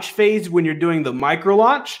launch phase when you're doing the micro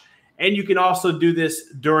launch, and you can also do this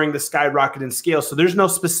during the Skyrocket and Scale. So there's no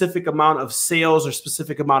specific amount of sales or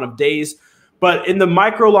specific amount of days. But in the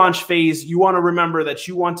micro launch phase, you want to remember that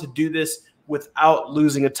you want to do this without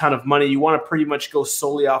losing a ton of money. You want to pretty much go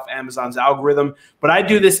solely off Amazon's algorithm. But I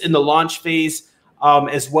do this in the launch phase.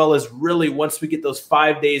 As well as really once we get those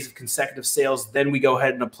 5 days of consecutive sales, then we go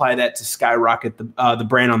ahead and apply that to Skyrocket, the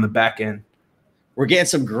brand on the back end. We're getting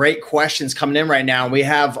some great questions coming in right now. We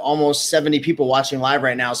have almost 70 people watching live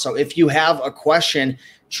right now. So if you have a question,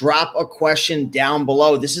 drop a question down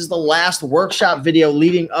below. This is the last workshop video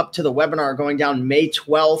leading up to the webinar going down May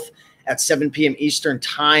 12th at 7 p.m. Eastern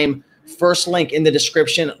time. First link in the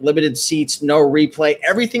description, limited seats, no replay.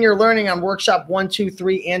 Everything you're learning on workshop 1, 2,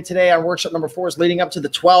 3, and today on workshop number 4 is leading up to the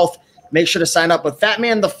 12th. Make sure to sign up. But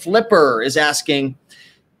Fatman the Flipper is asking,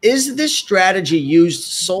 is this strategy used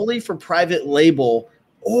solely for private label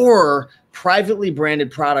or privately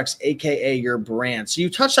branded products, AKA your brand? So you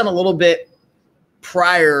touched on a little bit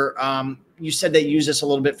prior, you said that you use this a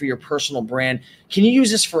little bit for your personal brand. Can you use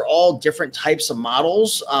this for all different types of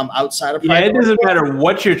models outside of? Yeah, it doesn't matter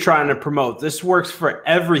what you're trying to promote. This works for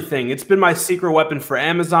everything. It's been my secret weapon for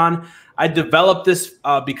Amazon. I developed this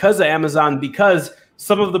because of Amazon, because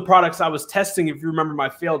some of the products I was testing, if you remember, my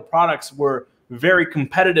failed products were very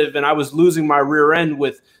competitive, and I was losing my rear end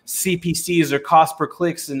with CPCs, or cost per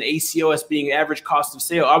clicks, and ACOS being average cost of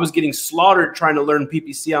sale. I was getting slaughtered trying to learn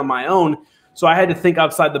PPC on my own. So I had to think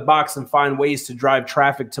outside the box and find ways to drive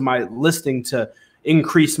traffic to my listing to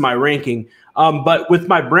increase my ranking. But with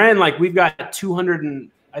my brand, like, we've got 200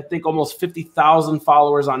 and I think almost 50,000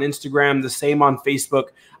 followers on Instagram, the same on Facebook.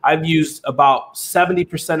 I've used about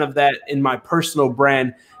 70% of that in my personal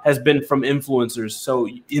brand has been from influencers. So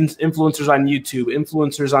influencers on YouTube,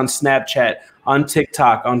 influencers on Snapchat, on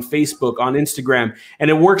TikTok, on Facebook, on Instagram. And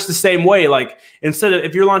it works the same way. Like, instead of,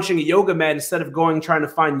 if you're launching a yoga mat, instead of trying to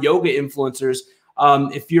find yoga influencers,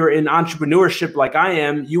 if you're in entrepreneurship like I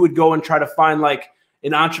am, you would go and try to find like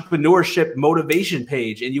an entrepreneurship motivation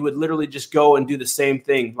page, and you would literally just go and do the same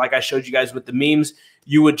thing. Like I showed you guys with the memes,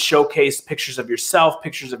 you would showcase pictures of yourself,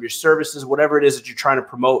 pictures of your services, whatever it is that you're trying to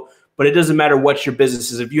promote. But it doesn't matter what your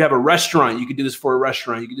business is. If you have a restaurant, you can do this for a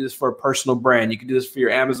restaurant. You can do this for a personal brand. You can do this for your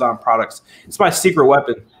Amazon products. It's my secret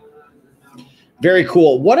weapon. Very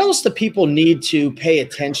cool. What else do people need to pay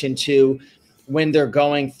attention to when they're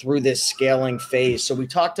going through this scaling phase? So we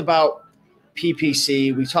talked about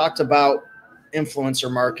PPC. We talked about influencer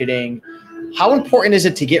marketing. How important is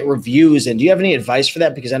it to get reviews? And do you have any advice for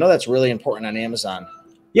that? Because I know that's really important on Amazon.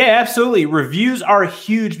 Yeah, absolutely. Reviews are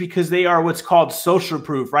huge because they are what's called social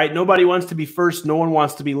proof, right? Nobody wants to be first. No one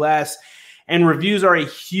wants to be last. And reviews are a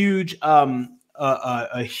huge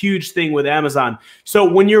thing with Amazon. So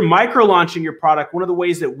when you're micro launching your product, one of the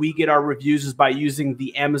ways that we get our reviews is by using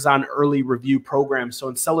the Amazon early review program. So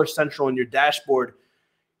in Seller Central in your dashboard,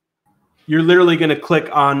 you're literally going to click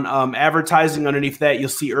on advertising. Underneath that, you'll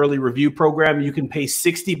see early review program. You can pay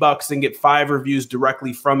 $60 and get 5 reviews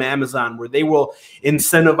directly from Amazon, where they will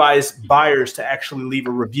incentivize buyers to actually leave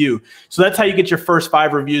a review. So that's how you get your first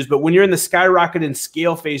 5 reviews. But when you're in the skyrocket and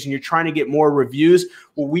scale phase and you're trying to get more reviews,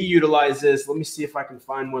 what we utilize is, let me see if I can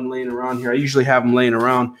find one laying around here. I usually have them laying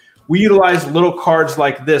around. We utilize little cards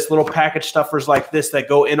like this, little package stuffers like this that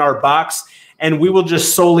go in our box, and we will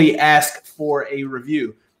just solely ask for a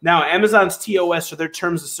review. Now, Amazon's TOS, or their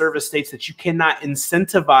terms of service, states that you cannot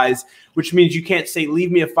incentivize, which means you can't say,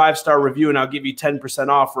 leave me a 5-star review and I'll give you 10%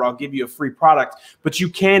 off, or I'll give you a free product. But you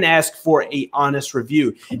can ask for an honest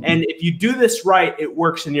review. And if you do this right, it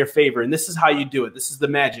works in your favor. And this is how you do it. This is the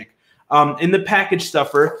magic. In the package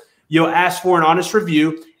stuffer, you'll ask for an honest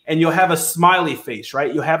review, and you'll have a smiley face,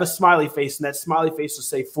 right? You'll have a smiley face, and that smiley face will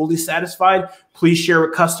say, fully satisfied, please share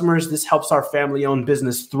with customers. This helps our family-owned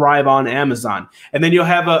business thrive on Amazon. And then you'll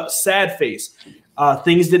have a sad face.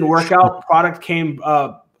 Things didn't work out. Product came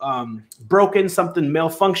broken, something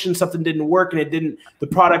malfunctioned, something didn't work, and the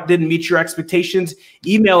product didn't meet your expectations.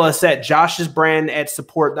 Email us at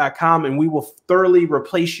joshsbrand@support.com, and we will thoroughly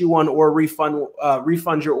replace you one or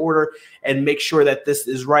refund your order and make sure that this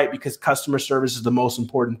is right, because customer service is the most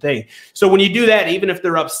important thing. So when you do that, even if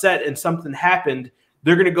they're upset and something happened,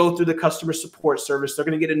 they're going to go through the customer support service. They're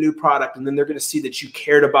going to get a new product, and then they're going to see that you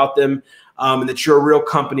cared about them and that you're a real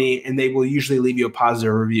company, and they will usually leave you a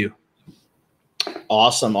positive review.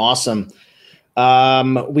 Awesome. Awesome.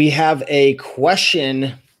 We have a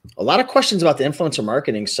question, a lot of questions about the influencer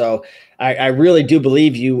marketing. So I really do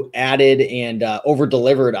believe you added and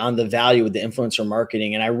over-delivered on the value of the influencer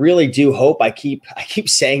marketing. And I really do hope, I keep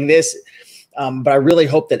saying this, but I really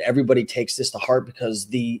hope that everybody takes this to heart, because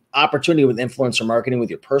the opportunity with influencer marketing, with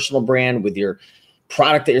your personal brand, with your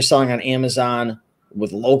product that you're selling on Amazon,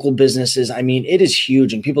 with local businesses, I mean, it is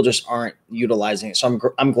huge, and people just aren't utilizing it. So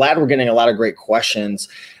I'm glad we're getting a lot of great questions.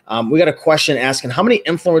 We got a question asking, how many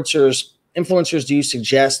influencers do you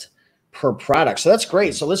suggest per product? So that's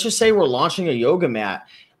great. So let's just say we're launching a yoga mat.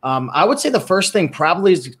 I would say the first thing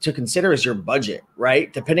probably is to consider is your budget,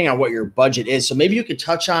 right? Depending on what your budget is. So maybe you could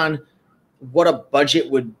touch on what a budget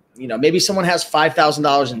would, maybe someone has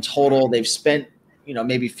 $5,000 in total. They've spent,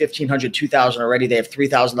 maybe $1,500, $2,000 already. They have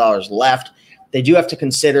 $3,000 left. They do have to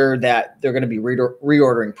consider that they're going to be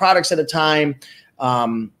reordering products at a time.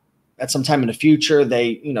 At some time in the future,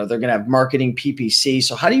 they're going to have marketing, PPC.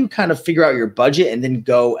 So how do you kind of figure out your budget and then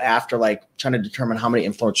go after, like, trying to determine how many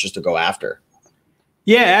influencers to go after?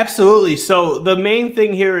 Yeah, absolutely. So the main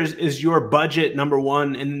thing here is your budget, number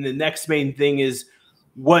one. And then the next main thing is,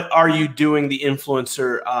 what are you doing the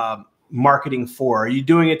influencer marketing for? Are you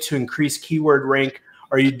doing it to increase keyword rank?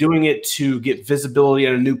 Are you doing it to get visibility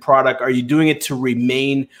on a new product? Are you doing it to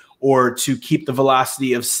remain or to keep the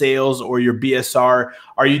velocity of sales or your BSR?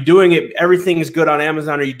 Are you doing it, everything is good on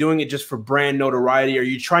Amazon? Are you doing it just for brand notoriety? Are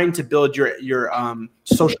you trying to build your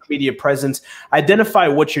social media presence? Identify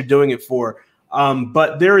what you're doing it for.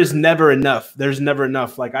 But there is never enough. There's never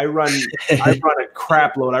enough. Like I run a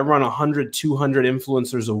crap load. I run 100, 200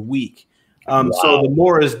 influencers a week. Wow. So the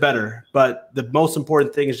more is better, but the most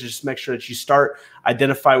important thing is just make sure that you start,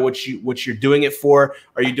 identify what you're doing it for.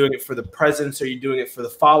 Are you doing it for the presence? Are you doing it for the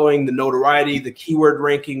following, the notoriety, the keyword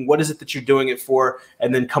ranking? What is it that you're doing it for?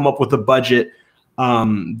 And then come up with a budget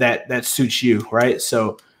that suits you, right?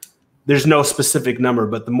 So there's no specific number,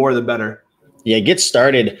 but the more the better. Yeah, get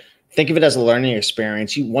started. Think of it as a learning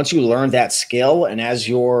experience. Once you learn that skill, and as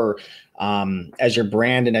your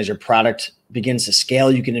brand and as your product begins to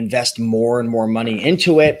scale, you can invest more and more money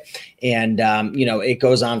into it. And, it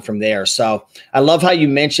goes on from there. So I love how you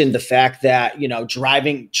mentioned the fact that,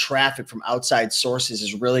 driving traffic from outside sources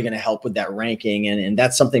is really going to help with that ranking. And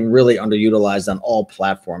that's something really underutilized on all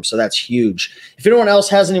platforms. So that's huge. If anyone else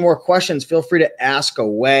has any more questions, feel free to ask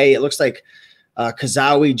away. It looks like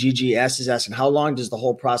Kazawi GGS is asking, how long does the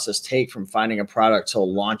whole process take from finding a product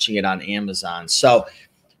till launching it on Amazon? So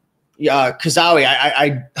Kazawi,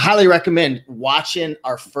 I highly recommend watching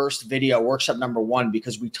our first video, workshop number 1,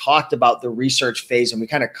 because we talked about the research phase and we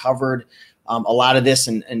kind of covered a lot of this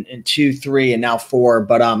in 2, 3, and now 4.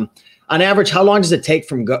 But on average, how long does it take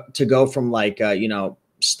to go from like,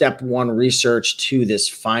 step 1 research to this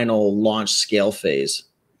final launch scale phase?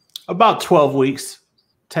 About 12 weeks,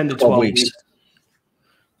 10 to 12 weeks.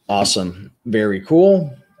 Awesome. Very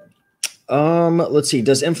cool. Let's see.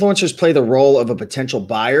 Does influencers play the role of a potential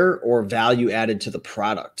buyer or value added to the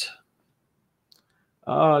product?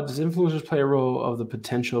 Does influencers play a role of the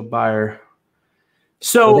potential buyer?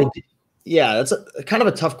 So, yeah, that's kind of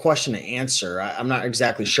a tough question to answer. I'm not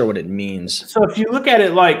exactly sure what it means. So if you look at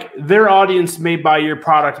it like their audience may buy your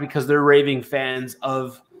product because they're raving fans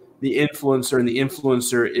of the influencer, and the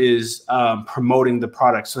influencer is promoting the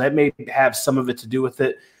product. So that may have some of it to do with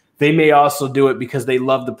it. They may also do it because they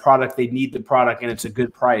love the product, they need the product, and it's a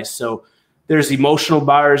good price. So there's emotional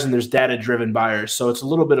buyers and there's data-driven buyers. So it's a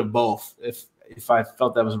little bit of both, if I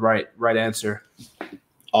felt that was right answer.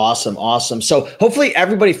 Awesome, awesome. So hopefully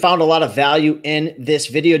everybody found a lot of value in this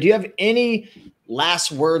video. Do you have any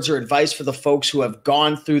last words or advice for the folks who have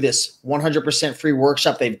gone through this 100% free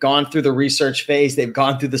workshop? They've gone through the research phase. They've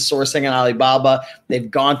gone through the sourcing on Alibaba.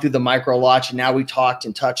 They've gone through the micro launch. And now we talked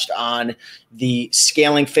and touched on the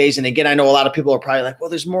scaling phase. And again, I know a lot of people are probably like, well,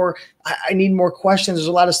 there's more. I need more questions. There's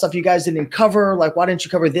a lot of stuff you guys didn't cover. Like, why didn't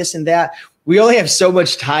you cover this and that? We only have so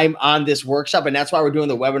much time on this workshop, and that's why we're doing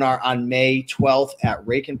the webinar on May 12th at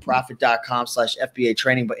rakeandprofit.com/FBA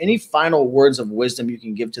training. But any final words of wisdom you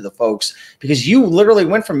can give to the folks, because you literally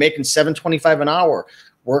went from making $725 an hour,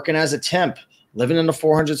 working as a temp, living in a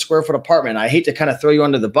 400 square foot apartment. I hate to kind of throw you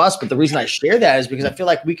under the bus, but the reason I share that is because I feel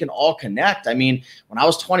like we can all connect. I mean, when I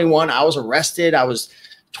was 21, I was arrested. I was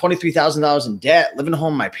 $23,000 in debt, living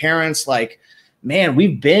home with my parents. Like, man,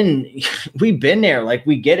 we've been there. Like,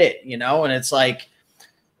 we get it, and it's like,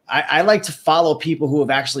 I like to follow people who have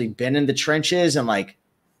actually been in the trenches and like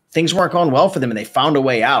things weren't going well for them and they found a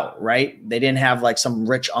way out, right? They didn't have like some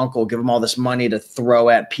rich uncle give them all this money to throw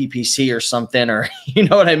at PPC or something, or you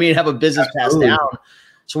know what I mean? Have a business passed down.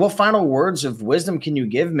 So what final words of wisdom can you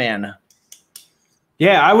give, man?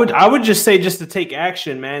 Yeah, I would just say just to take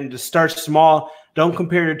action, man, to start small. Don't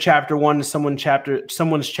compare your chapter 1 to someone's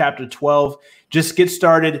chapter 12. Just get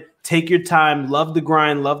started. Take your time. Love the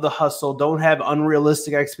grind. Love the hustle. Don't have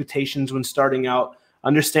unrealistic expectations when starting out.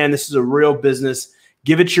 Understand this is a real business.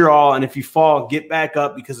 Give it your all. And if you fall, get back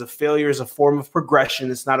up, because a failure is a form of progression.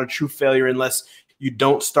 It's not a true failure unless you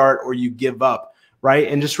don't start or you give up, right?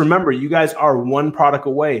 And just remember, you guys are one product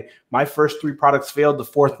away. My first 3 products failed. The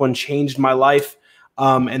 4th one changed my life.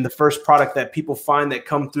 And the first product that people find that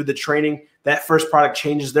come through the training, that first product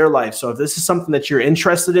changes their life. So if this is something that you're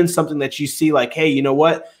interested in, something that you see like, hey, you know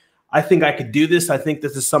what? I think I could do this. I think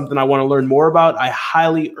this is something I want to learn more about. I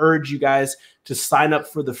highly urge you guys to sign up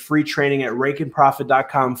for the free training at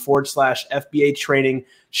rakeandprofit.com/FBA training.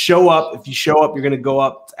 Show up. If you show up, you're going to go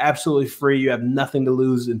up. It's absolutely free. You have nothing to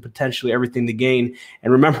lose and potentially everything to gain.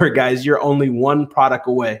 And remember, guys, you're only one product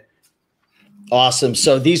away. Awesome.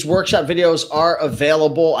 So these workshop videos are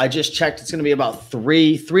available. I just checked. It's going to be about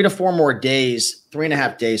 3 to 4 more days,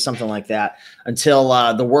 3.5 days, something like that, until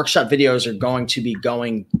the workshop videos are going to be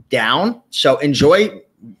going down. So enjoy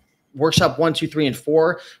workshop 1, 2, 3, and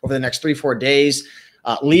 4 over the next 3-4 days.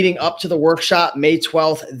 Leading up to the workshop, May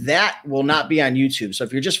 12th, that will not be on YouTube. So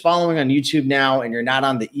if you're just following on YouTube now and you're not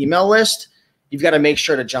on the email list, you've got to make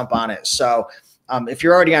sure to jump on it. So If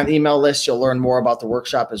you're already on the email list, you'll learn more about the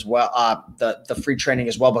workshop as well, the free training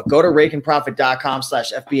as well. But go to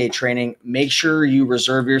rakeandprofit.com/FBA training. Make sure you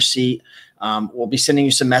reserve your seat. We'll be sending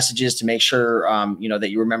you some messages to make sure, that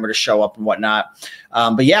you remember to show up and whatnot.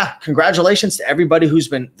 But yeah, congratulations to everybody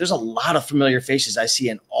there's a lot of familiar faces I see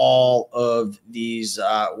in all of these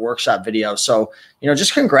workshop videos. So,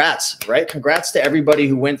 just congrats, right? Congrats to everybody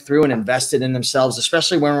who went through and invested in themselves,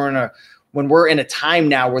 especially when we're in a time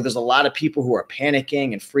now where there's a lot of people who are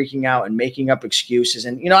panicking and freaking out and making up excuses.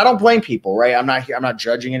 And, I don't blame people, right? I'm not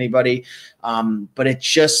judging anybody. But it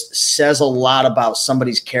just says a lot about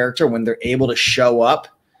somebody's character when they're able to show up,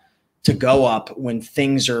 to go up when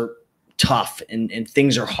things are tough and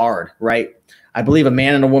things are hard, right? I believe a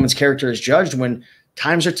man and a woman's character is judged when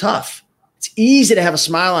times are tough. It's easy to have a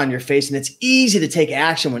smile on your face and it's easy to take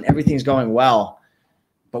action when everything's going well.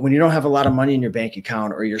 But when you don't have a lot of money in your bank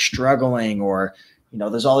account, or you're struggling, or,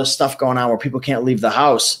 there's all this stuff going on where people can't leave the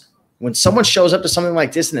house, when someone shows up to something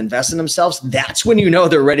like this and invests in themselves, that's when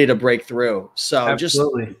they're ready to break through. So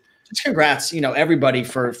Absolutely. just congrats, everybody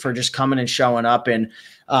for just coming and showing up. And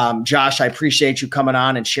Josh, I appreciate you coming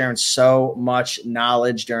on and sharing so much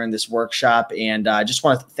knowledge during this workshop. And I just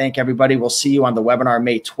want to thank everybody. We'll see you on the webinar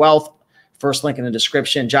May 12th. First link in the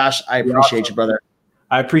description. Josh, I appreciate you, brother.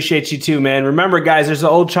 I appreciate you too, man. Remember, guys, there's an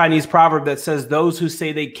old Chinese proverb that says those who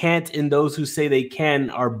say they can't and those who say they can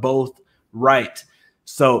are both right.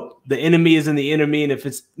 So the enemy is in the enemy, and if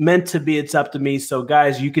it's meant to be, it's up to me. So,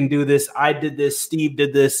 guys, you can do this. I did this. Steve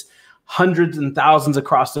did this. Hundreds and thousands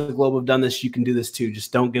across the globe have done this. You can do this too.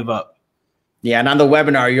 Just don't give up. Yeah, and on the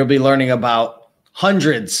webinar, you'll be learning about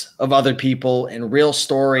hundreds of other people and real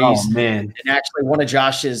stories. Oh, man. And actually, one of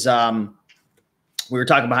Josh's, we were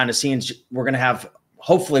talking behind the scenes, we're going to have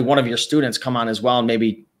hopefully one of your students come on as well and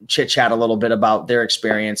maybe chit chat a little bit about their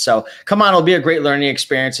experience. So come on, it'll be a great learning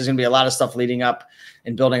experience. There's going to be a lot of stuff leading up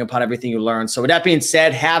and building upon everything you learned. So with that being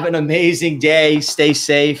said, have an amazing day. Stay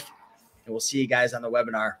safe, and we'll see you guys on the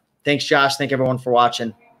webinar. Thanks, Josh. Thank everyone for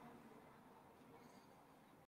watching.